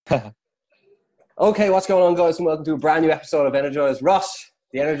Okay, what's going on, guys? And welcome to a brand new episode of Energize. Ross,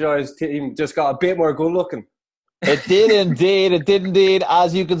 the Energize team just got a bit more good looking. It did indeed. It did indeed.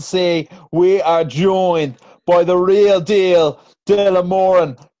 As you can see, we are joined by the real deal, Dylan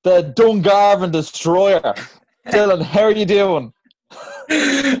Moran, the Dungarvan destroyer. Dylan, how are you doing?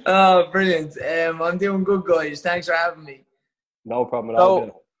 Oh, brilliant. I'm doing good, guys. Thanks for having me. No problem at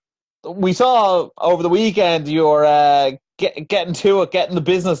all. We saw over the weekend you're getting to it, getting the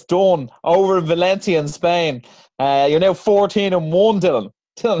business done over in Valencia in Spain. You're now 14-1, Dylan.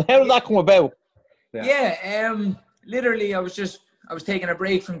 Dylan, how did that come about? Literally, I was taking a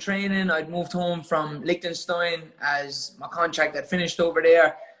break from training. I'd moved home from Liechtenstein as my contract had finished over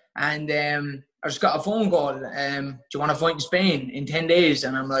there, and I just got a phone call. Do you want to fight in Spain in 10 days?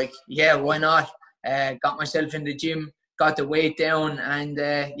 And I'm like, yeah, why not? Got myself in the gym, got the weight down, and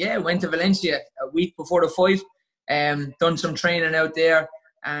went to Valencia a week before the fight. Done some training out there,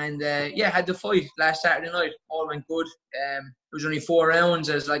 and had the fight last Saturday night. All went good. It was only 4 rounds,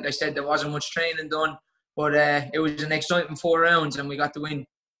 as like I said, there wasn't much training done, but it was an exciting 4 rounds, and we got the win.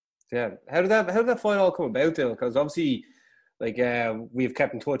 Yeah, how did that fight all come about, Dylan? Because obviously, we've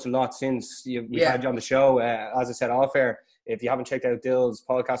kept in touch a lot since we've had you on the show. As I said off air, if you haven't checked out Dill's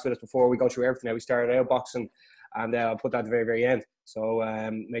podcast with us before, we go through everything. How we started out boxing, and I'll put that at the very, very end. So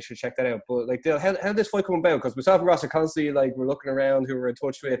make sure to check that out. But Dill, how did this fight come about? Because myself and Ross are constantly we're looking around who we're in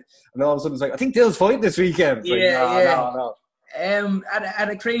touch with, and all of a sudden it's I think Dill's fighting this weekend. No. At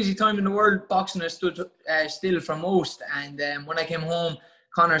a crazy time in the world, boxing has stood still for most. And when I came home,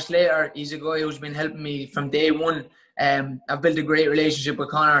 Connor Slater, he's a guy who's been helping me from day one. I've built a great relationship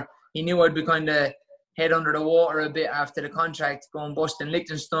with Connor. He knew I'd be kind of head under the water a bit after the contract going bust in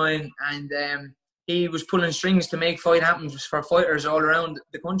Liechtenstein, and he was pulling strings to make fight happen for fighters all around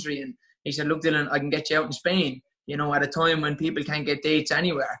the country. And he said, look, Dylan, I can get you out in Spain, at a time when people can't get dates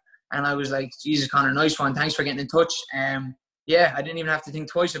anywhere. And I was like, Jesus, Connor, nice one. Thanks for getting in touch. I didn't even have to think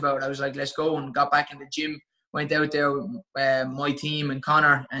twice about it. I was like, let's go, and got back in the gym. Went out there with my team and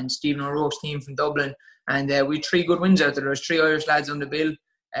Connor and Stephen O'Rourke's team from Dublin. And we had 3 good wins out there. There was 3 Irish lads on the bill.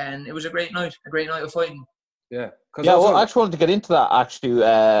 And it was a great night of fighting. Yeah. I actually wanted to get into that, actually,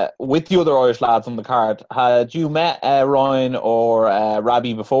 with the other Irish lads on the card. Had you met Ryan or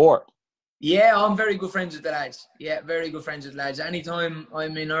Rabbi before? Yeah, I'm very good friends with the lads. Yeah, very good friends with the lads. Anytime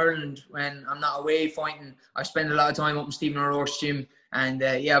I'm in Ireland, when I'm not away fighting, I spend a lot of time up in Stephen O'Rourke's gym. And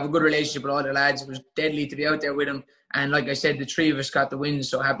I have a good relationship with all the lads. It was deadly to be out there with them. And like I said, the 3 of us got the wins,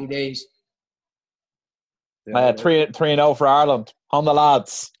 so happy days. 3-0 for Ireland. On the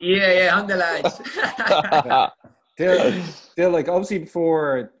lads. Yeah, on the lads. Dill, obviously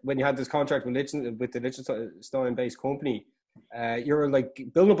before, when you had this contract with the Liechtenstein-based company, you were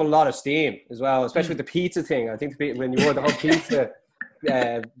building up a lot of steam as well, especially with the pizza thing. I think when you wore the whole pizza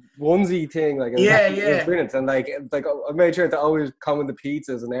onesie thing, it was brilliant. And I made sure to always comment the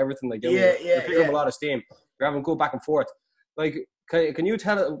pizzas and everything. You're picking up a lot of steam. You're having go back and forth. Can you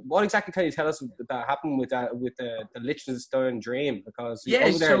what exactly can you tell us that happened with the Liechtenstein dream? Because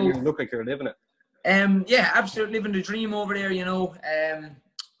over there you look like you're living it. Absolutely living the dream over there.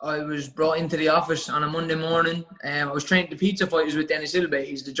 I was brought into the office on a Monday morning. I was training the pizza fighters with Dennis Ilbe.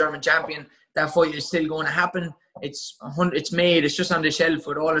 He's the German champion. That fight is still going to happen. It's made. It's just on the shelf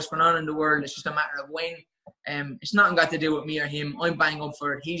with all that's going on in the world. It's just a matter of when. It's nothing got to do with me or him. I'm bang up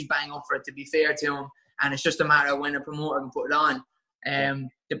for it. He's bang up for it, to be fair to him. And it's just a matter of when a promoter can put it on.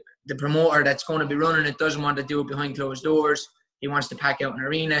 The promoter that's going to be running it doesn't want to do it behind closed doors. He wants to pack out an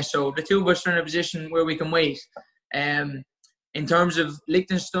arena. So the 2 of us are in a position where we can wait. In terms of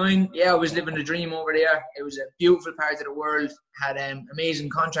Liechtenstein, I was living the dream over there. It was a beautiful part of the world. Had an amazing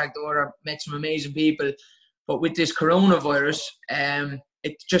contract order, met some amazing people. But with this coronavirus,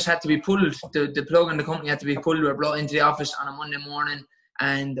 it just had to be pulled. The plug on the company had to be pulled. We were brought into the office on a Monday morning,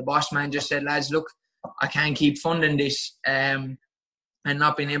 and the boss man just said, lads, look, I can't keep funding this and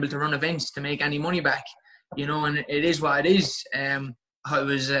not being able to run events to make any money back. And it is what it is. I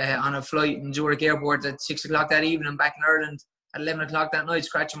was on a flight in Zurich Airport at 6 o'clock that evening, back in Ireland at 11 o'clock that night,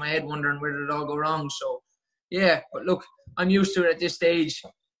 scratching my head, wondering where did it all go wrong. So, but look, I'm used to it at this stage.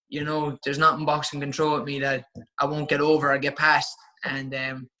 There's nothing boxing can throw at me that I won't get over or get past. And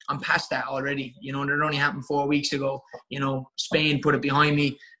I'm past that already. It only happened 4 weeks ago. Spain put it behind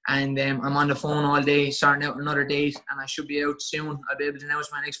me, and I'm on the phone all day, starting out another date, and I should be out soon. I'll be able to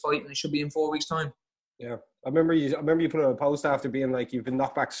announce my next fight, and it should be in 4 weeks' time. Yeah, I remember you put out a post after being you've been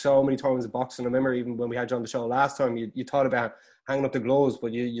knocked back so many times in boxing. I remember even when we had you on the show last time, you thought about hanging up the gloves,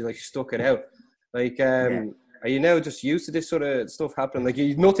 but you stuck it out. Are you now just used to this sort of stuff happening?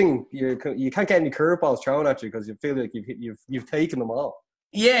 You can't get any curveballs thrown at you because you feel like you've taken them all.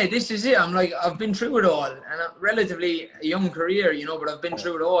 Yeah, this is it. I'm like, I've been through it all, and a relatively young career, but I've been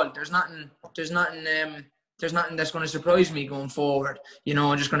through it all. There's nothing that's going to surprise me going forward.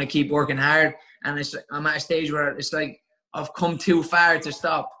 I'm just going to keep working hard, and I'm at a stage where it's like I've come too far to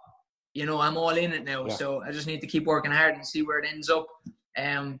stop. I'm all in it now, so I just need to keep working hard and see where it ends up.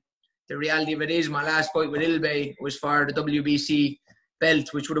 The reality of it is, my last fight with Ilbay was for the WBC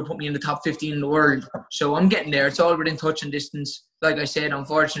belt, which would have put me in the top 15 in the world. So I'm getting there. It's all within touch and distance. Like I said,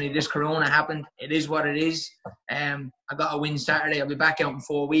 unfortunately, this Corona happened. It is what it is. I got a win Saturday. I'll be back out in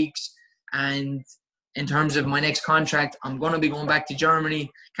 4 weeks. And in terms of my next contract, I'm going to be going back to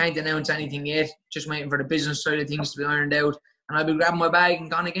Germany. Can't announce anything yet. Just waiting for the business side of things to be ironed out. And I'll be grabbing my bag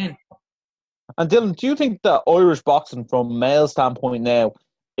and gone again. And Dylan, do you think that Irish boxing, from a male standpoint now,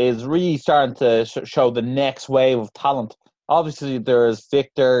 is really starting to show the next wave of talent? Obviously, there's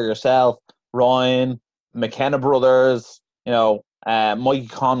Victor, yourself, Ryan, McKenna brothers, Mikey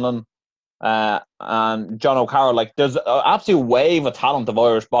Conlon, and John O'Carroll. Like, there's an absolute wave of talent of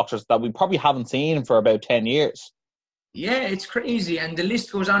Irish boxers that we probably haven't seen for about 10 years. Yeah, it's crazy. And the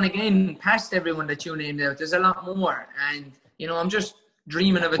list goes on again past everyone that you named out. There's a lot more. And, I'm just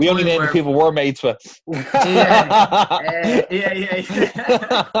dreaming of a time We only named the people we're mates with. Yeah.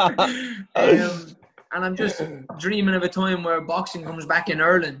 And I'm just dreaming of a time where boxing comes back in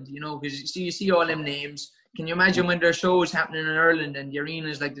Ireland, because you see all them names. Can you imagine when there are shows happening in Ireland and the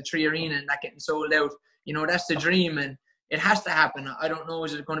arenas like the Three Arena and that getting sold out? That's the dream, and it has to happen. I don't know,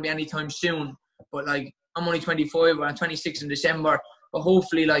 is it going to be anytime soon? But, like, I'm only 25, or I'm 26 in December, but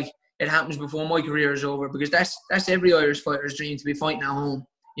hopefully, like, it happens before my career is over, because that's every Irish fighter's dream, to be fighting at home.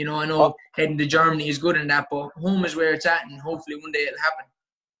 I know heading to Germany is good in that, but home is where it's at, and hopefully one day it'll happen.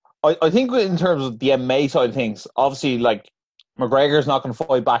 I think in terms of the MMA side of things, obviously, like, McGregor's not going to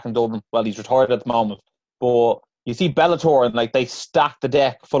fight back in Dublin. Well, he's retired at the moment. But you see Bellator, and, like, they stack the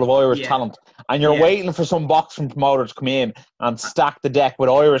deck full of Irish talent. And you're waiting for some boxing promoter to come in and stack the deck with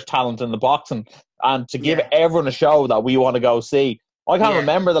Irish talent in the boxing, and to give everyone a show that we want to go see. I can't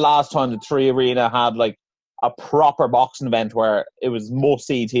remember the last time the Three Arena had, like, a proper boxing event where it was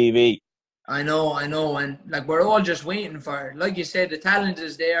must-see TV. I know, and, like, we're all just waiting for it. Like you said, the talent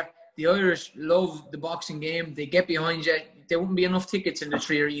is there. The Irish love the boxing game. They get behind you. There wouldn't be enough tickets in the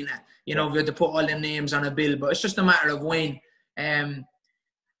Three Arena, if you had to put all them names on a bill. But it's just a matter of when.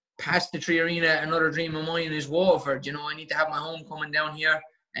 Past the Three Arena, another dream of mine is Waterford. I need to have my homecoming down here.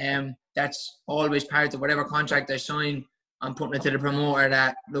 That's always part of whatever contract I sign. I'm putting it to the promoter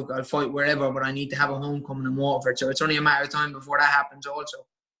that, look, I'll fight wherever, but I need to have a homecoming in Waterford. So it's only a matter of time before that happens also.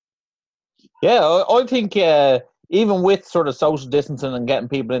 Yeah, I think even with sort of social distancing and getting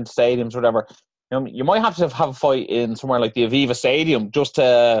people into stadiums or whatever, you might have to have a fight in somewhere like the Aviva Stadium just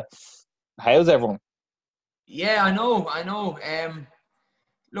to house everyone. Yeah, I know.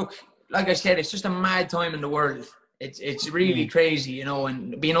 Look, like I said, it's just a mad time in the world. It's really crazy,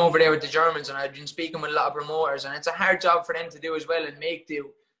 and being over there with the Germans, and I've been speaking with a lot of promoters, and it's a hard job for them to do as well and make do.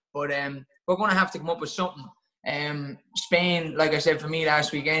 But we're going to have to come up with something. Spain, like I said, for me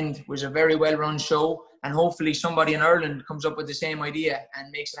last weekend was a very well-run show, and hopefully somebody in Ireland comes up with the same idea and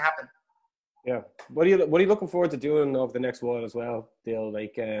makes it happen. Yeah. What are you looking forward to doing over the next while as well, Dale?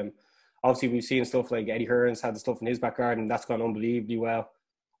 Like, obviously we've seen stuff like Eddie Hearn's had the stuff in his back garden, and that's gone unbelievably well.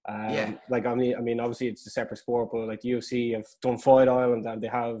 Like, I mean, obviously it's a separate sport, but like the UFC have done Fight Island and they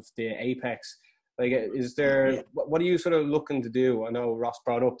have the Apex. Like, is there, what are you sort of looking to do? I know Ross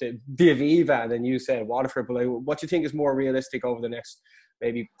brought up the Aviva, and then you said Waterford, but like, what do you think is more realistic over the next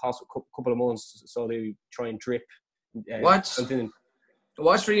maybe possible couple of months, so they try and drip something?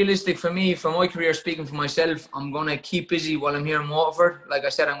 What's realistic for me, for my career, speaking for myself, I'm going to keep busy while I'm here in Waterford. Like I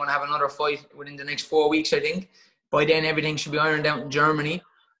said, I'm going to have another fight within the next 4 weeks, I think. By then, everything should be ironed out in Germany.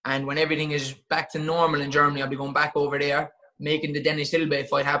 And when everything is back to normal in Germany, I'll be going back over there, making the Dennis Ilbay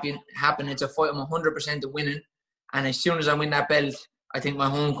fight happen. It's a fight I'm 100% of winning. And as soon as I win that belt, I think my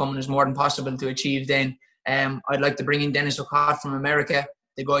homecoming is more than possible to achieve then. I'd like to bring in Dennis O'Cott from America,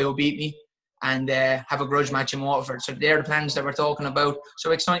 the guy who beat me, and have a grudge match in Waterford. So they're the plans that we're talking about. So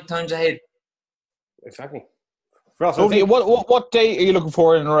exciting times ahead. Exactly. Ross, okay, what date are you looking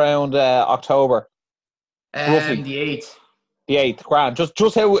for in around October? The 8th. The 8th, grand.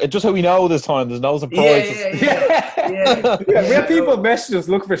 Just how we know this time. There's no surprises. Yeah. We have people message us,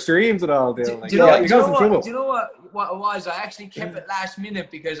 look for streams and all. Do you know what it was? I actually kept it last minute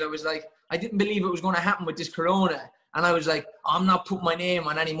because I was like, I didn't believe it was going to happen with this Corona. And I was like, I'm not putting my name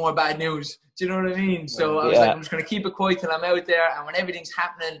on any more bad news. Do you know what I mean? So I was like, I'm just going to keep it quiet till I'm out there. And when everything's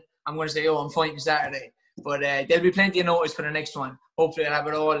happening, I'm going to say, I'm fighting Saturday. But there'll be plenty of notice for the next one. Hopefully I'll have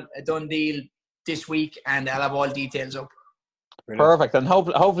it all a done deal this week, and I'll have all details up. Brilliant. Perfect. And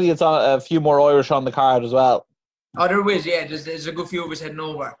hopefully it's a few more Irish on the card as well. Oh, there is, yeah. There's a good few of us heading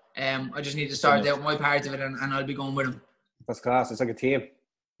over. I just need to start out my part of it, and I'll be going with them. That's class. It's like a team.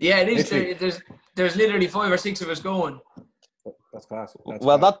 Yeah, it is. There's literally 5 or 6 of us going. That's class.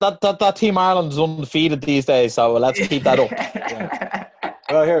 That Team Ireland is undefeated these days, so let's keep that up. Yeah.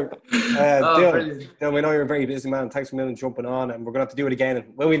 Well, here, Dylan, we know you're a very busy man. Thanks a million jumping on, and we're going to have to do it again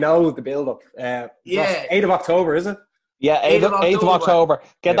when we know the build-up. Yeah. 8th of October, is it? Yeah, 8th of October.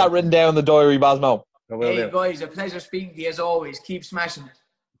 Get that written down in the diary, Basmo. Hey, guys, a pleasure speaking to you as always. Keep smashing it.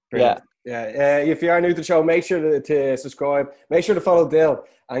 Brilliant. Yeah. If you are new to the show, make sure to subscribe. Make sure to follow Dill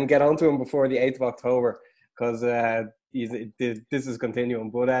and get onto him before the 8th of October because this is continuing.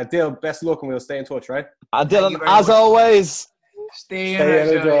 But Dill, best of luck and we'll stay in touch, right? And Dylan, as always, stay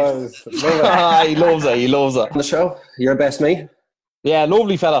energized. He loves it. On the show, your best mate. Yeah,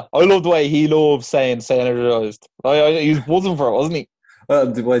 lovely fella. I love the way he loves saying stay energized. He was buzzing for it, wasn't he?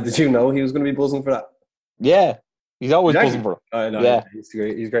 Did you know he was going to be buzzing for that? Yeah, he's always buzzing for it. Yeah, he's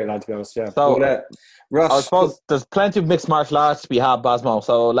a great lad, to be honest. Yeah. So, but, Ross, I suppose there's plenty of mixed martial arts to be had, Basmo.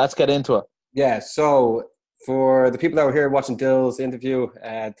 So let's get into it. Yeah. So for the people that were here watching Dill's interview,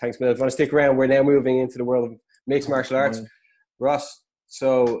 thanks, Mill. If you want to stick around, we're now moving into the world of mixed martial arts. Ross.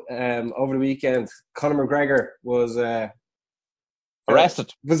 So over the weekend, Conor McGregor was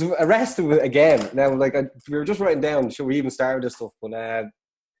arrested. Was arrested again. Now, we were just writing down. Should we even start with this stuff? But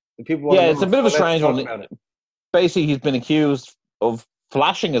the people. Yeah, it's a bit of a strange one. Basically, he's been accused of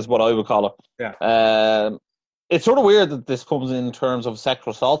flashing, is what I would call it. Yeah. It's sort of weird that this comes in terms of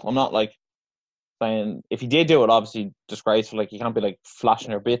sexual assault. I'm not saying if he did do it, obviously disgraceful. You can't be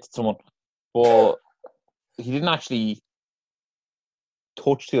flashing your bits at someone, but he didn't actually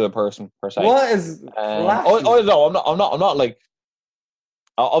touch the other person per se. What is? No, I'm not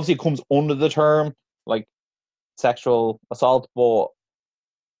obviously it comes under the term sexual assault, but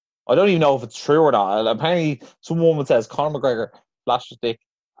I don't even know if it's true or not. Apparently, some woman says Conor McGregor flashed his dick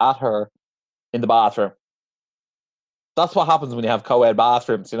at her in the bathroom. That's what happens when you have co-ed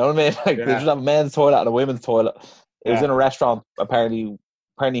bathrooms. You know what I mean? They just have a men's toilet and a women's toilet. It was in a restaurant. Apparently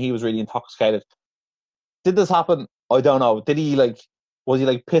he was really intoxicated. Did this happen? I don't know. Did he was he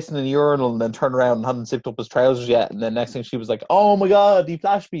pissing in the urinal and then turned around and hadn't zipped up his trousers yet? And then next thing she was like, "Oh my God, he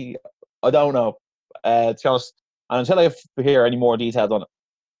flashed me." I don't know. To be honest, and until I hear any more details on it,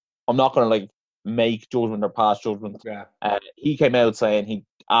 I'm not going to make judgment or pass judgment. Yeah. He came out saying he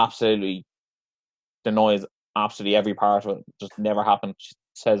absolutely denies absolutely every part of it. Just never happened. She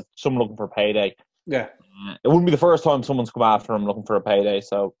says someone looking for a payday. Yeah. It wouldn't be the first time someone's come after him looking for a payday.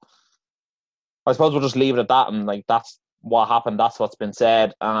 So I suppose we'll just leave it at that. And that's what happened. That's what's been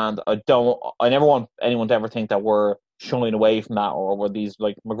said. And I never want anyone to ever think that we're shunning away from that or we're these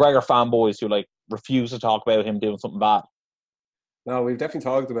McGregor fanboys who refuse to talk about him doing something bad. No, we've definitely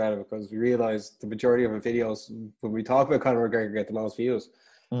talked about it because we realised the majority of our videos when we talk about Conor McGregor get the most views.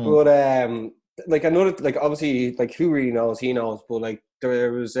 But another obviously who really knows, he knows. But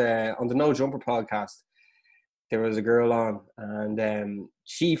there was on the No Jumper podcast, there was a girl on and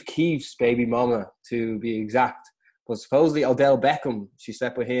Chief Keef's baby mama to be exact. But supposedly Odell Beckham, she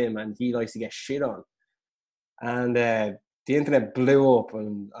slept with him and he likes to get shit on. And the internet blew up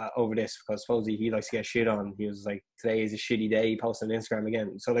over this because supposedly he likes to get shit on. He was like, today is a shitty day. He posted on Instagram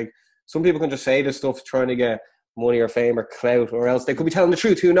again. So some people can just say this stuff trying to get money or fame or clout, or else they could be telling the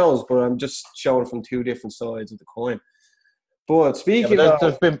truth. Who knows? But I'm just showing from two different sides of the coin. But speaking of,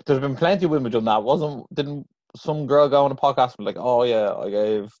 there's been plenty of women doing that. Didn't some girl go on a podcast and oh yeah, I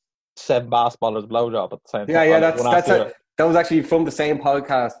gave 7 basketballers a blowjob at the same time? Yeah, that was actually from the same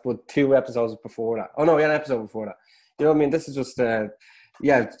podcast, but 2 episodes before that. Oh no, yeah, an episode before that. You know what I mean? This is just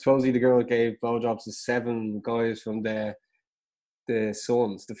supposedly the girl gave blowjobs to 7 guys from the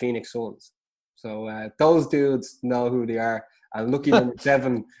Suns, the Phoenix Suns. So those dudes know who they are. And lucky number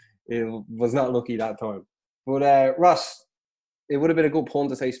 7 was not lucky that time. But Ross, it would have been a good pun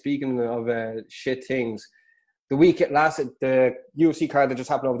to say, speaking of shit things, the UFC card that just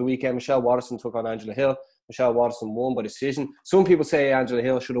happened over the weekend, Michelle Watterson took on Angela Hill. Michelle Watterson won by decision. Some people say Angela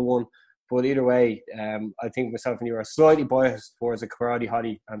Hill should have won. But either way, I think myself and you are slightly biased towards a Karate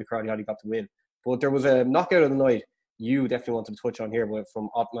Hottie, and the Karate Hottie got the win. But there was a knockout of the night you definitely wanted to touch on here, but from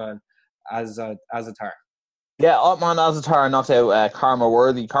Ottman Azaitar. Yeah, Ottman Azaitar knocked out Karma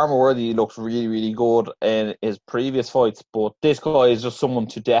Worthy. Karma Worthy looked really, really good in his previous fights, but this guy is just someone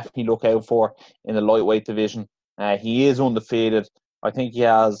to definitely look out for in the lightweight division. He is undefeated. I think he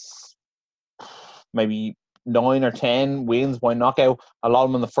has maybe 9 or 10 wins by knockout, a lot of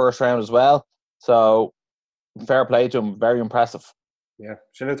them in the first round as well. So fair play to him, very impressive. Yeah,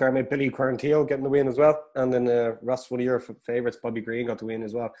 shout out to our mate Billy Quarantillo getting the win as well. And then Ross, one of your favourites, Bobby Green, got the win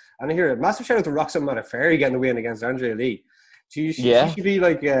as well. And I hear a massive shout out to Roxanne Modafferi getting the win against Andrea Lee. She Yeah. should be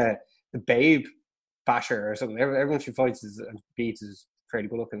like the Babe basher or something. Everyone she fights and beats is pretty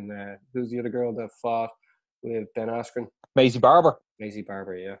good looking. Who's the other girl that fought with Ben Askren? Maisie Barber. Maisie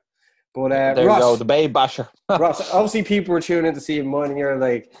Barber, yeah. But There Ross, you go, the Babe basher. Ross, obviously people were tuning in to see mine and your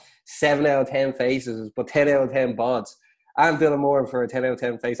like 7 out of 10 faces, but 10 out of 10 bods. And Dylan Moore for a 10 out of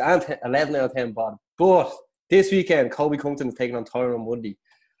 10 face and 11 out of 10 bod. But this weekend, Colby Covington is taking on Tyron Woodley.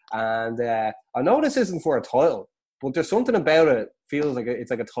 And I know this isn't for a title, but there's something about it feels like it's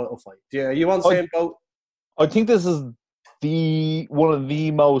like a title fight. You want to say about? I think this is one of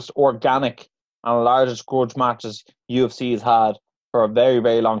the most organic and largest grudge matches UFC has had for a very,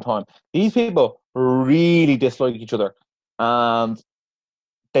 very long time. These people really dislike each other. And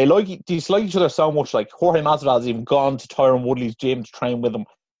they dislike each other so much. Like Jorge Masvidal has even gone to Tyron Woodley's gym to train with him,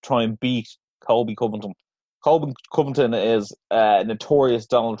 try and beat Colby Covington. Colby Covington is a notorious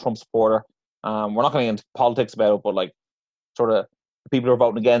Donald Trump supporter. We're not going to get into politics about it, but like sort of the people who are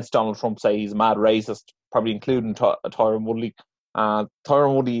voting against Donald Trump say he's a mad racist, probably including Tyron Woodley.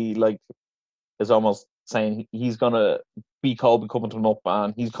 Tyron Woodley like is almost saying he's going to beat Colby Covington up,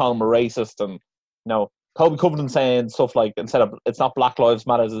 and he's calling him a racist, and Colby Covington saying stuff like, instead of it's not Black Lives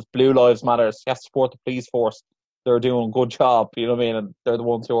Matter, it's Blue Lives Matter. You have to support the police force. They're doing a good job, you know what I mean? And they're the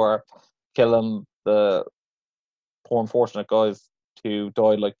ones who are killing the poor unfortunate guys who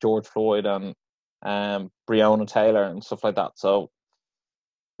died, like George Floyd and Breonna Taylor and stuff like that. So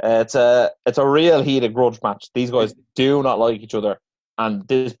it's a real heated grudge match. These guys do not like each other, and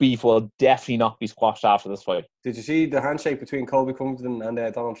this beef will definitely not be squashed after this fight. Did you see the handshake between Colby Covington and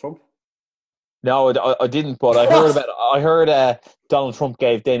Donald Trump? No, I didn't, but I heard Donald Trump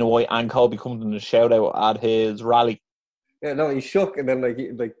gave Dana White and Colby Covington a shout out at his rally. Yeah, no, he shook, and then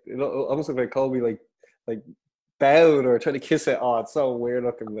it almost looked like Colby like bowed or tried to kiss it. Oh, it's so weird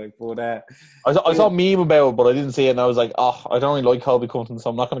looking. Like, but I saw a meme about it, but I didn't see it, and I was like, oh, I don't really like Colby Covington, so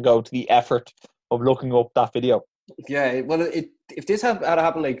I'm not going to go to the effort of looking up that video. Yeah, well, if this had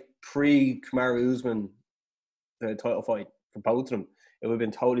happened like pre Kamaru Usman, the title fight for both of them, it would have been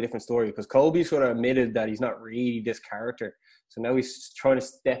a totally different story, because Colby sort of admitted that he's not really this character. So now he's trying to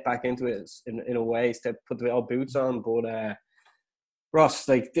step back into it in a way, put the old boots on. But Ross,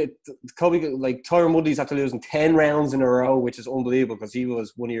 like Colby, like Tyron Woodley's after losing 10 rounds in a row, which is unbelievable, because he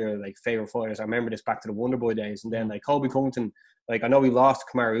was one of your like favorite fighters. I remember this back to the Wonder Boy days. And then like Colby Covington, like I know he lost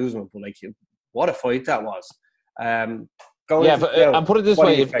to Kamaru Usman, but like what a fight that was. And put it this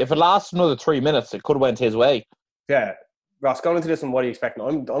way, if it lasts another 3 minutes, it could have went his way. Yeah. Ross, going into this one, what are you expecting?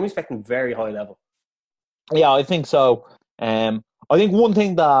 I'm expecting very high level. Yeah, I think so. I think one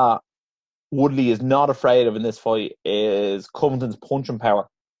thing that Woodley is not afraid of in this fight is Covington's punching power.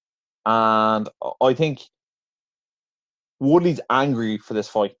 And I think Woodley's angry for this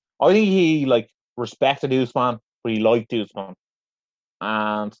fight. I think he respected Usman, but he liked Usman.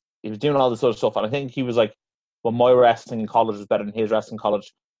 And he was doing all this other stuff. And I think he was like, well, my wrestling in college is better than his wrestling in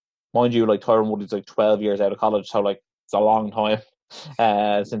college. Mind you, like Tyron Woodley's like 12 years out of college, so like it's a long time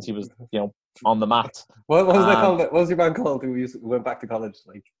since he was, on the mat. What was that called? What was your band called who went back to college,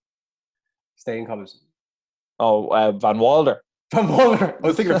 like stay in college? Oh, Van Wilder. Van Wilder. I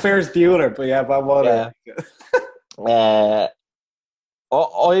was thinking of Ferris Bueller, but yeah, Van Wilder. Yeah.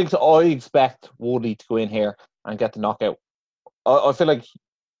 I expect Woodley to go in here and get the knockout. I feel like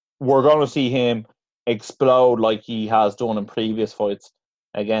we're going to see him explode like he has done in previous fights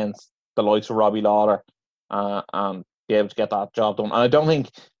against the likes of Robbie Lawler and be able to get that job done. And I don't think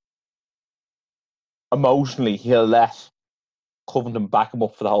emotionally he'll let Covington back him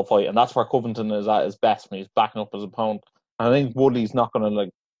up for the whole fight, and that's where Covington is at his best, when he's backing up his opponent. And I think Woodley's not going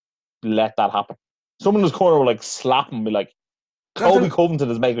to let that happen. Someone in his corner will slap him and be like, Colby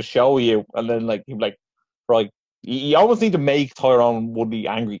Covington is making a show of you, and then he'll be like, right. You almost need to make Tyron Woodley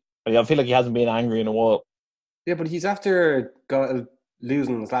angry. I feel like he hasn't been angry in a while. Yeah, but he's after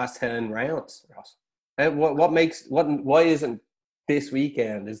losing his last 10 rounds, Ross. Why isn't this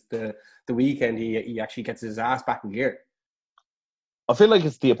weekend is the weekend he actually gets his ass back in gear? I feel like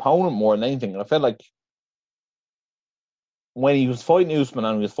it's the opponent more than anything. I feel like when he was fighting Usman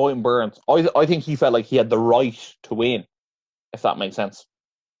and he was fighting Burns, I think he felt like he had the right to win, if that makes sense.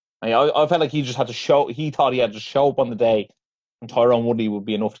 I felt like he just had to show. He thought he had to show up on the day, and Tyron Woodley would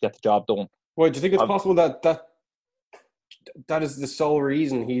be enough to get the job done. Well, do you think it's possible that is the sole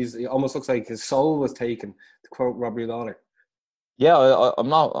reason it almost looks like his soul was taken, to quote Robbie Lawler? Yeah, I'm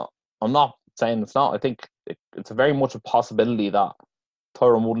not saying it's not. I think it's very much a possibility that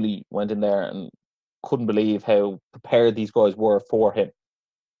Tyron Woodley went in there and couldn't believe how prepared these guys were for him.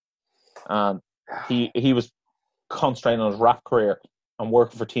 And he was concentrating on his rap career and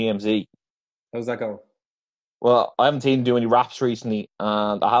working for TMZ. How's that going? Well, I haven't seen him do any raps recently,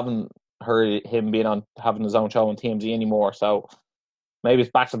 and I haven't heard him having his own show on TMZ anymore. So maybe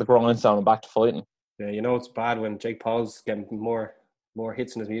it's back to the grindstone and back to fighting. Yeah, you know it's bad when Jake Paul's getting more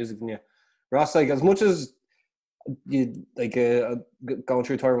hits in his music than you. Ross, like as much as you like going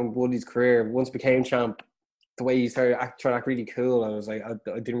through Tyron Woodley's career, once became champ, the way he started trying to act really cool, I was like,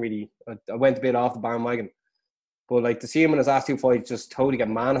 I didn't really, I went a bit off the bandwagon. But like to see him in his last two fights just totally get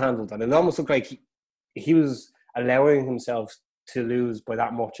manhandled, and it almost looked like he was allowing himself to lose by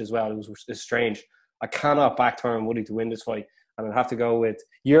that much as well. It was strange. I cannot back Tyron Woodley to win this fight, and I'd have to go with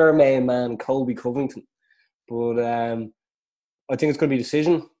your main man, Colby Covington. But I think it's going to be a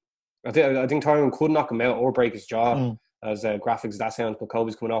decision. I think Tyron could knock him out or break his jaw, as graphic as that sounds. But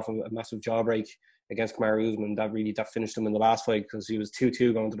Colby's coming off a massive jaw break against Kamaru Usman. That finished him in the last fight because he was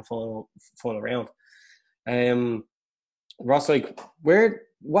 2-2 going to the final round. Ross, like,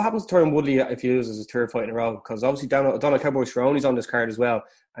 what happens to Tyron Woodley if he loses his third fight in a row? Because obviously Donald Cowboy Cerrone's on this card as well,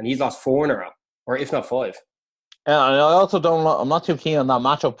 and he's lost 4 in a row, or if not 5. Yeah, and I also I'm not too keen on that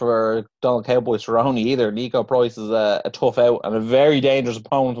matchup for Donald Cowboy Cerrone either. Nico Price is a tough out and a very dangerous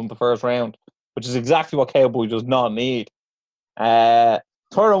opponent in the first round, which is exactly what Cowboy does not need.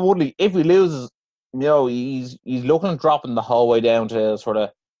 Tyron Woodley, if he loses, he's looking at dropping the whole way down to sort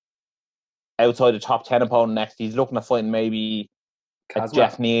of outside the top 10 opponent next. He's looking at fighting maybe a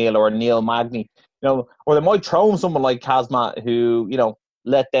Jeff Neal or Neil Magny, or they might throw him someone like Kazmat who,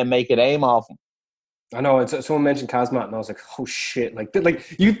 let them make an aim off him. I know, someone mentioned Kazmat, and I was like, oh shit, like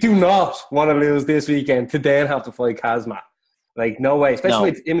you do not want to lose this weekend to then have to fight Kazmat. Like, no way,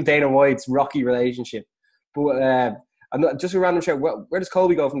 especially with him and Dana White's rocky relationship. But just a random shout, where does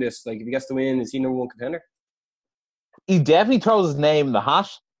Colby go from this? Like, if he gets the win, is he number 1 contender? He definitely throws his name in the hat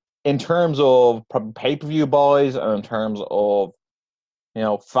in terms of pay-per-view buys and in terms of,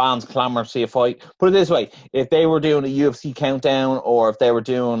 fans clamor to see a fight. Put it this way, if they were doing a UFC countdown or if they were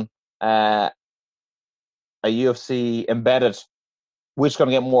doing a UFC embedded, which is going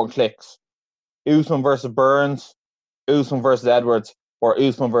to get more clicks? Usman versus Burns, Usman versus Edwards, or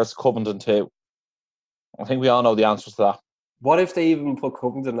Usman versus Covington 2? I think we all know the answers to that. What if they even put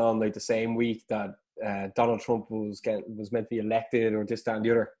Covington on like the same week that Donald Trump was meant to be elected, or this, that, and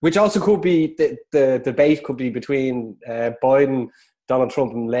the other? Which also could be the debate could be between Biden, Donald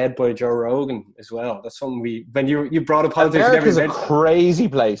Trump, and led by Joe Rogan as well. That's something when you brought up politics. America's a crazy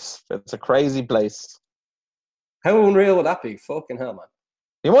place. It's a crazy place. How unreal would that be? Fucking hell, man.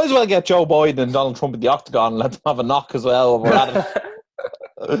 You might as well get Joe Biden and Donald Trump in the octagon and let them have a knock as well. We're at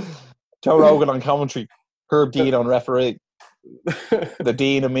it. Joe Rogan on commentary. Herb Dean on referee. The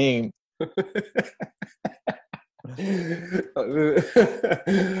Dean of Mean.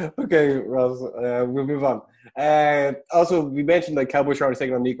 Okay, Ross, we'll move on. Also, we mentioned that Cowboy Cerrone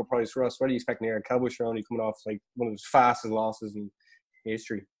taking on Nico Price. Ross, what are you expecting here? Cowboy Cerrone coming off like one of his fastest losses in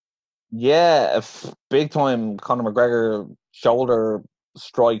history. Yeah, big time Conor McGregor shoulder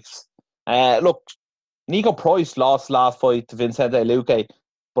strikes. Look, Nico Price lost last fight to Vicente Luque,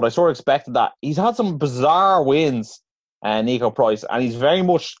 but I sort of expected that. He's had some bizarre wins, Nico Price, and he's very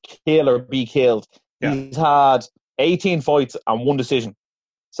much kill or be killed. Yeah. He's had 18 fights and 1 decision.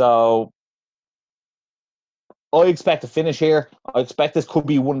 So I expect a finish here. I expect this could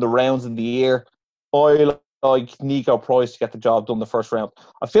be one of the rounds of the year. I like Nico Price to get the job done the first round.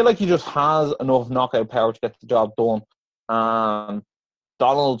 I feel like he just has enough knockout power to get the job done. And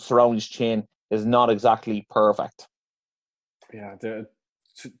Donald Cerrone's chin is not exactly perfect. Yeah, the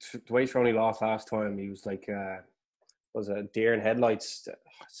way Cerrone lost last time, he was like, was a deer in headlights.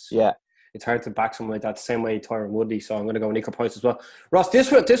 Yeah. It's hard to back someone like that the same way Tyron Woodley, so I'm going to go Nico Price as well. Ross,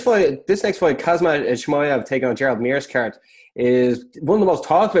 this next fight, Khamzat Chimaev taking on Gerald Mears card, is one of the most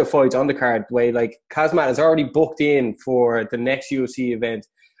talked about fights on the card. The way like Khamzat is already booked in for the next UFC event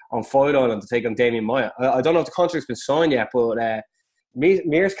on Fight Island to take on Damian Maia. I don't know if the contract's been signed yet, but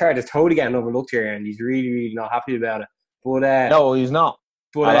Mears card is totally getting overlooked here, and he's really, really not happy about it. But no, he's not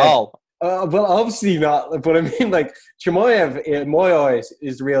at all. Well, obviously not. But I mean, like, Chimaev, in my eyes,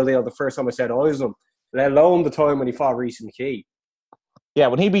 is the real deal. The first time I said eyes him, let alone the time when he fought Reece McKee. Yeah,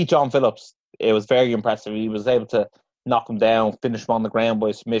 when he beat John Phillips, it was very impressive. He was able to knock him down, finish him on the ground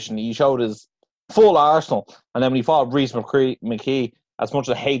by submission. He showed his full arsenal. And then when he fought Reece McKee, as much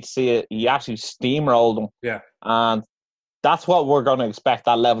as I hate to see it, he actually steamrolled him. Yeah. And that's what we're going to expect,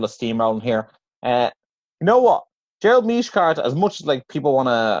 that level of steamrolling here. You know what? Gerald Meerschaert, as much as like people want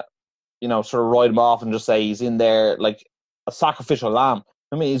to, sort of write him off and just say he's in there like a sacrificial lamb,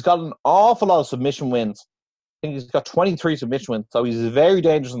 I mean, he's got an awful lot of submission wins. I think he's got 23 submission wins, so he's very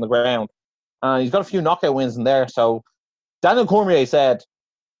dangerous on the ground. And he's got a few knockout wins in there. So Daniel Cormier said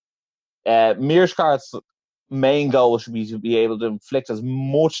Meerschaert's main goal should be to be able to inflict as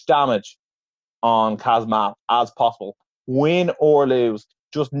much damage on Khamzat as possible. Win or lose,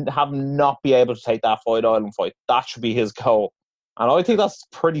 just have him not be able to take that Fight Island fight. That should be his goal. And I think that's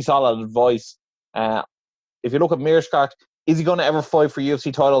pretty solid advice. If you look at Meerschaert, is he going to ever fight for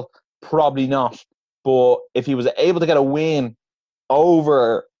UFC title? Probably not. But if he was able to get a win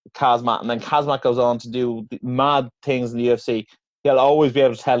over Khamzat, and then Khamzat goes on to do mad things in the UFC, he'll always be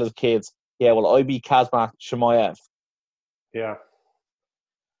able to tell his kids, yeah, well, I beat Khamzat Chimaev. Yeah.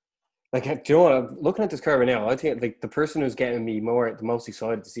 Like, do you know what? Looking at this card right now, I think like the person who's getting me the most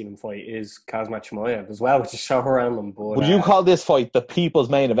excited to see them fight is Khamzat Chimaev as well, which is so random. But would you call this fight the people's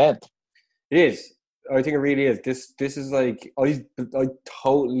main event? It is. I think it really is. This is like I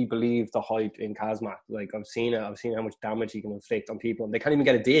totally believe the hype in Khamzat. Like I've seen it. I've seen how much damage he can inflict on people, and they can't even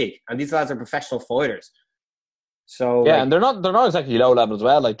get a dig. And these lads are professional fighters. So yeah, and they're not exactly low level as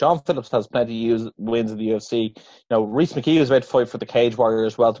well. Like John Phillips has plenty of wins in the UFC. You know, Reece McKee was about to fight for the Cage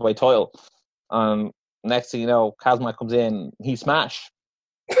Warriors welterweight title, and next thing you know, Khamzat comes in, he smash.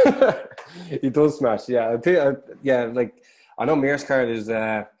 He does smash. Yeah, I think. Yeah, like I know Meerschaert is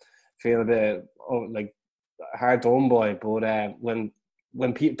feeling a bit like hard done by, but when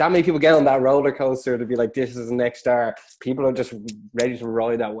that many people get on that roller coaster to be like, this is the next star, people are just ready to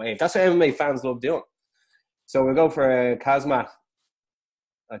ride that wave. That's what MMA fans love doing. So we'll go for Khamzat,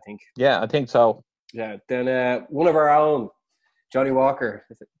 I think. Yeah, I think so. Yeah. Then one of our own, Johnny Walker,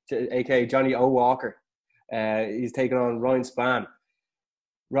 a.k.a. Johnny O. Walker. He's taking on Ryan Spann.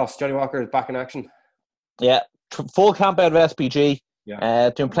 Ross, Johnny Walker is back in action. Yeah. Full camp out of SPG. Yeah.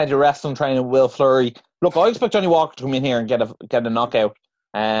 Doing plenty of wrestling training with Will Fleury. Look, I expect Johnny Walker to come in here and get a knockout.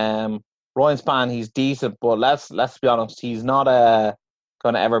 Ryan Spann, he's decent, but let's be honest, he's not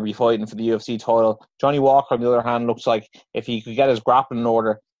going to ever be fighting for the UFC title. Johnny Walker, on the other hand, looks like if he could get his grappling in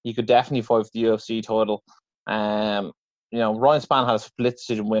order, he could definitely fight for the UFC title. You know, Ryan Spann had a split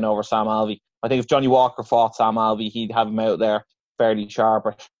decision win over Sam Alvey. I think if Johnny Walker fought Sam Alvey, he'd have him out there fairly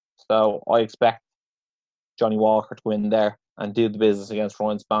sharpish. So I expect Johnny Walker to win there and do the business against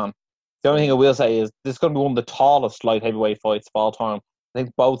Ryan Spann. The only thing I will say is this is going to be one of the tallest light heavyweight fights of all time. I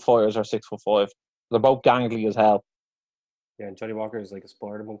think both fighters are 6'5". They're both gangly as hell. Yeah, and Johnny Walker is like a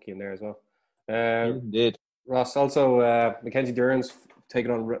spider monkey in there as well. Indeed. Ross, also Mackenzie Dern's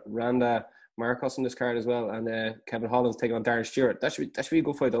taking on Randa Marcos in this card as well, and Kevin Holland's taking on Darren Stewart. That should be a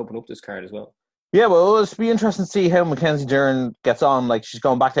good fight to open up this card as well. Yeah, well, it'll be interesting to see how Mackenzie Dern gets on. Like, she's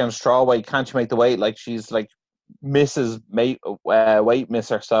going back down to strawweight. Can't she make the weight? Like, she's like weight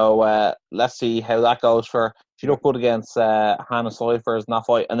misser. So let's see how that goes for her. She looked good against Hannah Cyphers in that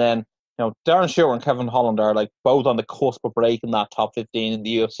fight. And then, you know, Darren Stewart and Kevin Holland are like both on the cusp of breaking that top 15 in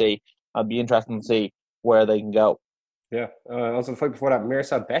the UFC. I'd be interested to see where they can go. Yeah. Also, the fight before that,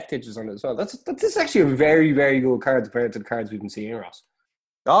 Mirsad Bektic is on it as well. This is actually a very, very good card compared to the cards we've been seeing, Ross.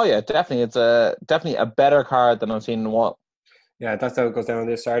 Oh yeah, definitely. It's definitely a better card than I've seen in a while. Yeah, that's how it goes down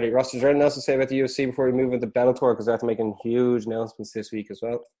this Saturday. Ross, is there anything else to say about the UFC before we move into Bellator? Because they're making huge announcements this week as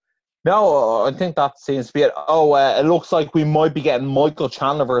well. No, I think that seems to be it. It looks like we might be getting Michael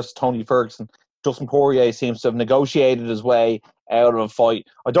Chandler versus Tony Ferguson. Dustin Poirier seems to have negotiated his way out of a fight.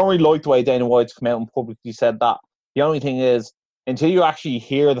 I don't really like the way Dana White's come out and publicly said that. The only thing is, until you actually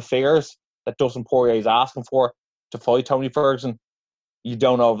hear the figures that Dustin Poirier is asking for to fight Tony Ferguson, you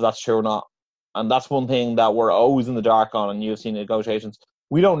don't know if that's true or not. And that's one thing that we're always in the dark on in UFC negotiations.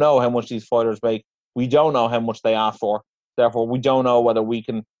 We don't know how much these fighters make. We don't know how much they ask for. Therefore, we don't know whether we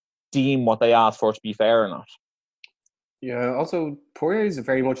can deem what they ask for to be fair or not. Yeah, also, Poirier is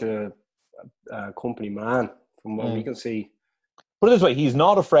very much a company man, from what we can see. Put it this way, he's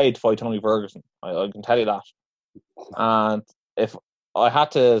not afraid to fight Tony Ferguson. I can tell you that. And if I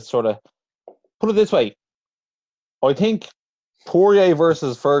had to sort of put it this way, I think Poirier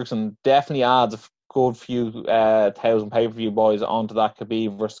versus Ferguson definitely adds a good few thousand pay-per-view boys onto that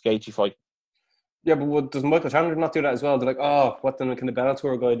Khabib versus Gaethje fight. Yeah, but does Michael Chandler not do that as well? They're like, oh, what then can the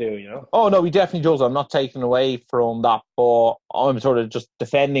Bellator guy do, you know? Oh, no, he definitely does. I'm not taking away from that, but I'm sort of just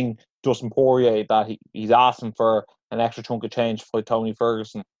defending Dustin Poirier that he's asking for an extra chunk of change to fight Tony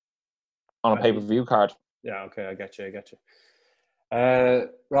Ferguson on a pay-per-view card. Yeah, okay, I get you.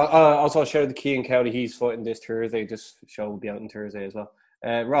 Also, I'll share the Keane Cowley. He's fighting this Thursday. This show will be out on Thursday as well.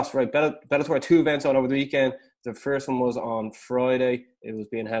 Ross, right, Bellator 2 events on over the weekend. The first one was on Friday. It was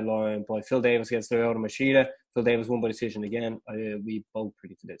being headlined by Phil Davis against Lyoto Machida. Phil Davis won by decision again. We both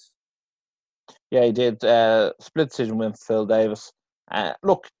predicted this. Yeah, he did. Split decision win for Phil Davis.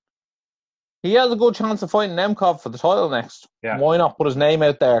 Look, he has a good chance of fighting Nemkov for the title next. Yeah. Why not put his name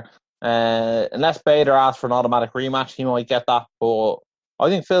out there? Unless Bader asks for an automatic rematch, he might get that. But I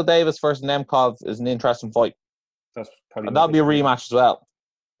think Phil Davis versus Nemkov is an interesting fight. That's probably And that'll be a rematch as well.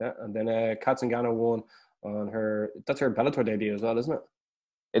 Yeah, and then Kat Zingano won on her. That's her Bellator debut as well, isn't it?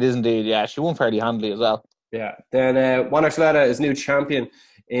 It is indeed, yeah. She won fairly handily as well. Yeah. Then Juan Archuleta is new champion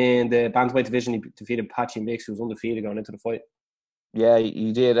in the bantamweight division. He defeated Patchy Mix, who was undefeated going into the fight. Yeah,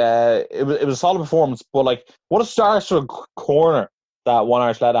 he did. It was a solid performance, but like, what a star-studded corner that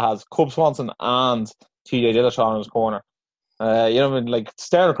Juan Archuleta has. Cub Swanson and TJ Dillashaw in his corner. You know, like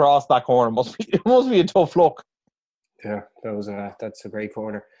staring across that corner must be a tough look. Yeah, that's a great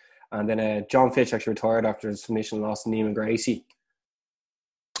corner. And then John Fitch actually retired after his submission loss to Neiman Gracie.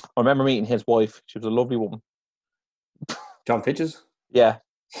 I remember meeting his wife. She was a lovely woman. John Fitch's? Yeah.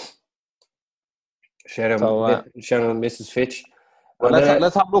 Shout out Mrs. Fitch. Well,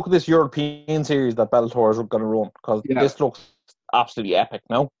 let's have a look at this European series that Bellator is going to run, because this looks absolutely epic,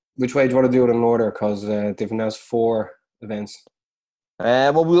 no? Which way do you want to do it in order? Because they've announced 4 events.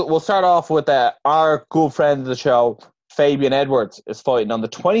 Well, we'll start off with our good friend of the show, Fabian Edwards, is fighting on the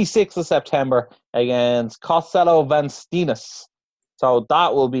 26th of September against Costello Vanstinas. So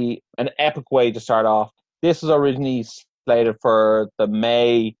that will be an epic way to start off. This was originally slated for the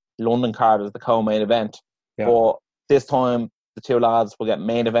May London card as the co-main event. Yeah. But this time, the two lads will get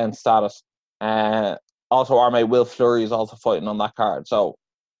main event status. Also, our mate Will Fleury is also fighting on that card. So,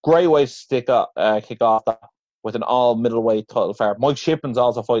 great way to kick off that with an all middleweight title fight. Mike Shipman's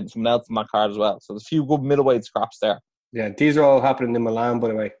also fighting someone else on that card as well. So, there's a few good middleweight scraps there. Yeah, these are all happening in Milan, by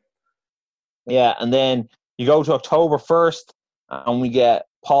the way. Yeah, and then you go to October 1st, and we get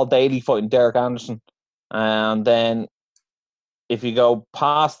Paul Daly fighting Derek Anderson. And then if you go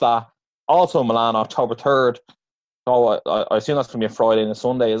past that, also Milan, October 3rd. Oh, I assume that's going to be a Friday and a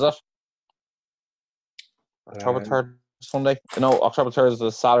Sunday, is it? October 3rd, Sunday? No, October 3rd is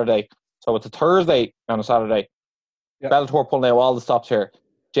a Saturday. So it's a Thursday and a Saturday. Yep. Bellator pulling out all the stops here.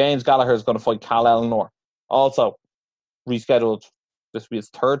 James Gallagher is going to fight Cal Eleanor. Also, rescheduled. This will be his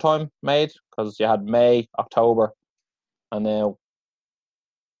 3rd time made, because you had May, October, and now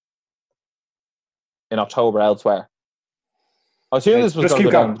in October elsewhere. I assume this was going to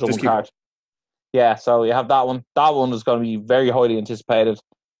go down the double card. Yeah, so you have that one. That one is going to be very highly anticipated.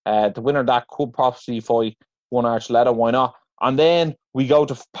 The winner of that could possibly fight Juan Archuleta. Why not? And then we go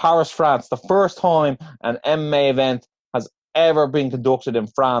to Paris, France. The first time an MMA event has ever been conducted in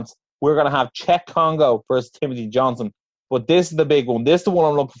France. We're going to have Czech Congo versus Timothy Johnson. But this is the big one. This is the one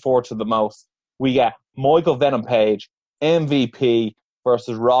I'm looking forward to the most. We get Michael Venom Page, MVP,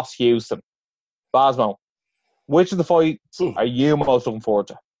 versus Ross Houston. Basmo, which of the fights are you most looking forward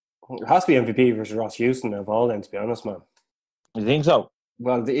to? It has to be MVP versus Ross Houston of all them, to be honest, man. You think so?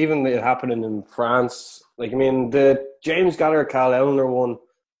 Well, even it happening in France, like, I mean, the James Gallagher Cal Eleanor one,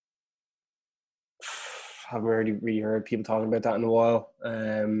 haven't really heard people talking about that in a while.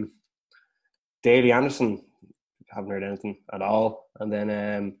 Daly Anderson, haven't heard anything at all. And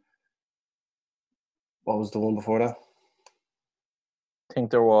then, what was the one before that? I think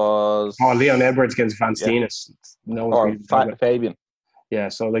there was... Oh, Leon Edwards against Vanstinas. Yeah. No one's really Fabian. Yeah,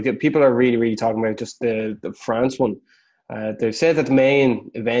 so like people are really, really talking about just the France one. They've said that the main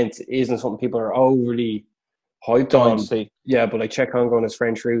event isn't something people are overly hyped on. Yeah, but like Czech Congo and his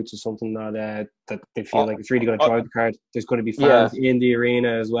French roots is something that they feel like it's really going to drive the card. There's going to be fans in the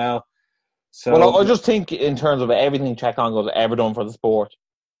arena as well. So, well, I just think in terms of everything Czech Congo's ever done for the sport,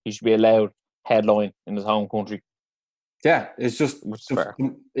 he should be allowed headline in his home country. Yeah, it's just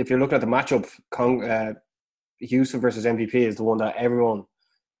if you're looking at the matchup, Houston versus MVP is the one that everyone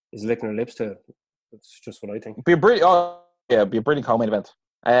is licking their lips to. That's just what I think. It'd be a brilliant co-main event.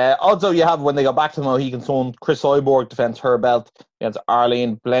 Also, you have, when they go back to the Mohegan Sun, Chris Cyborg defends her belt against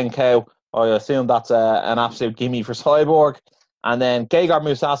Arlene Blencow. I assume that's an absolute gimme for Cyborg. And then Gegard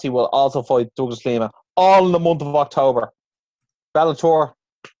Mousasi will also fight Douglas Lima, all in the month of October. Bellator,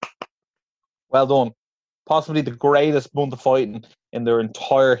 well done. Possibly the greatest month of fighting in their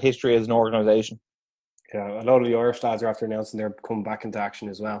entire history as an organisation. Yeah, a lot of the Irish lads are after announcing they're coming back into action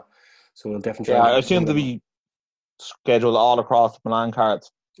as well. So we'll definitely. Yeah, I assume they'll be scheduled all across the Milan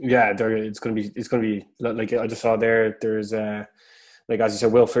cards. Yeah, it's going to be like I just saw there's like as you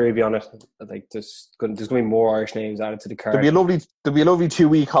said, Will Fleury be on it. Like there's going to be more Irish names added to the card. There'll be a lovely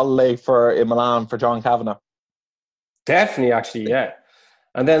 2-week holiday in Milan for John Kavanagh. Definitely, actually, yeah.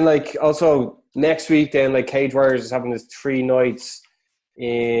 And then like also next week, then like Cage Warriors is having this 3 nights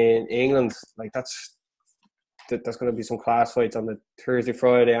in England. Like that's going to be some class fights on the Thursday,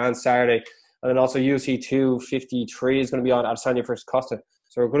 Friday, and Saturday. And then also UFC 253 is going to be on Adesanya versus Costa.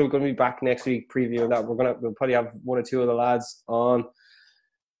 So we're going to be back next week previewing that. We'll probably have one or two of the lads on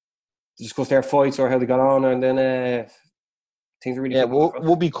to discuss their fights or how they got on, and then things are really. Yeah,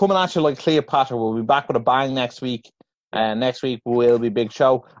 we'll be coming at you like Cleopatra. We'll be back with a bang next week. Next week will be big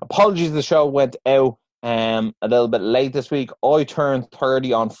show. Apologies, the show went out a little bit late this week. I turned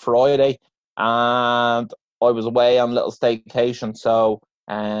 30 on Friday, and I was away on a little staycation, so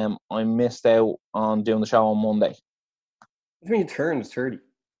I missed out on doing the show on Monday. What do you mean you turned 30?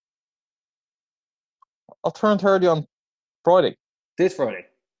 I'll turn 30 on Friday. This Friday?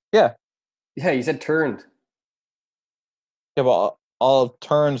 Yeah. Yeah, you said turned. Yeah, but I'll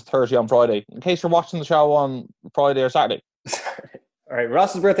turn 30 on Friday. In case you're watching the show on Friday or Saturday. All right,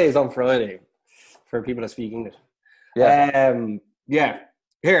 Ross's birthday is on Friday for people that speak English. Yeah. Yeah.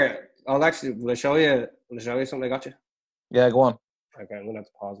 Here, will I show you something I got you? Yeah, go on. Okay, I'm gonna have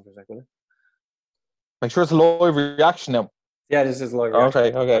to pause it for a second. Make sure it's a live reaction now. Yeah, this is live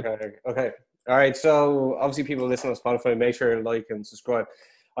reaction. Okay. All right, so obviously people listening on Spotify, make sure to like and subscribe.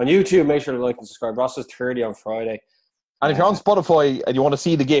 On YouTube, make sure to like and subscribe. Ross is 30 on Friday. And if you're on Spotify and you want to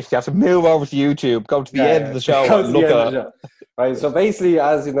see the gift, you have to move over to YouTube, go to the end of the show and look at it. Right, so basically,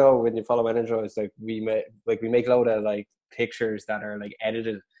 as you know, when you follow Energize, we make a load of like pictures that are like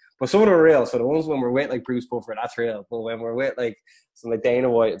edited, but some of them are real. So the ones when we're with like Bruce Buffer, that's real. But when we're with like some like Dana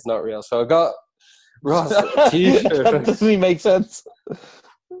White, it's not real. So I got Ross a t-shirt. That doesn't even make sense.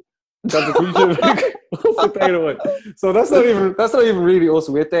 Got the t-shirt with Dana White. So that's not even really us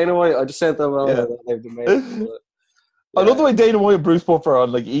with Dana White. I just sent them out. Yeah. I love the way Dana White and Bruce Buffer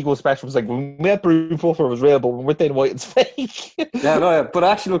on like equal spectrum. Was like when we met Bruce Buffer, it was real, but when we're with Dana White, it's fake. But it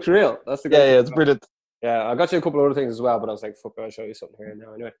actually looks real. That's the yeah, it's brilliant. Yeah, I got you a couple of other things as well, but I was like, fuck, I'll show you something here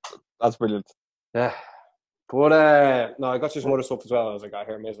now anyway. That's brilliant. Yeah. But no, I got you some other stuff as well. I was like, I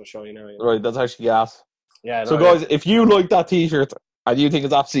may as well show you now. Right, that's actually gas. Yeah. So guys, if you like that t-shirt and you think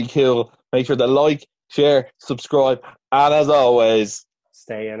it's absolutely cool, make sure to like, share, subscribe, and as always,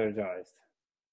 stay energized.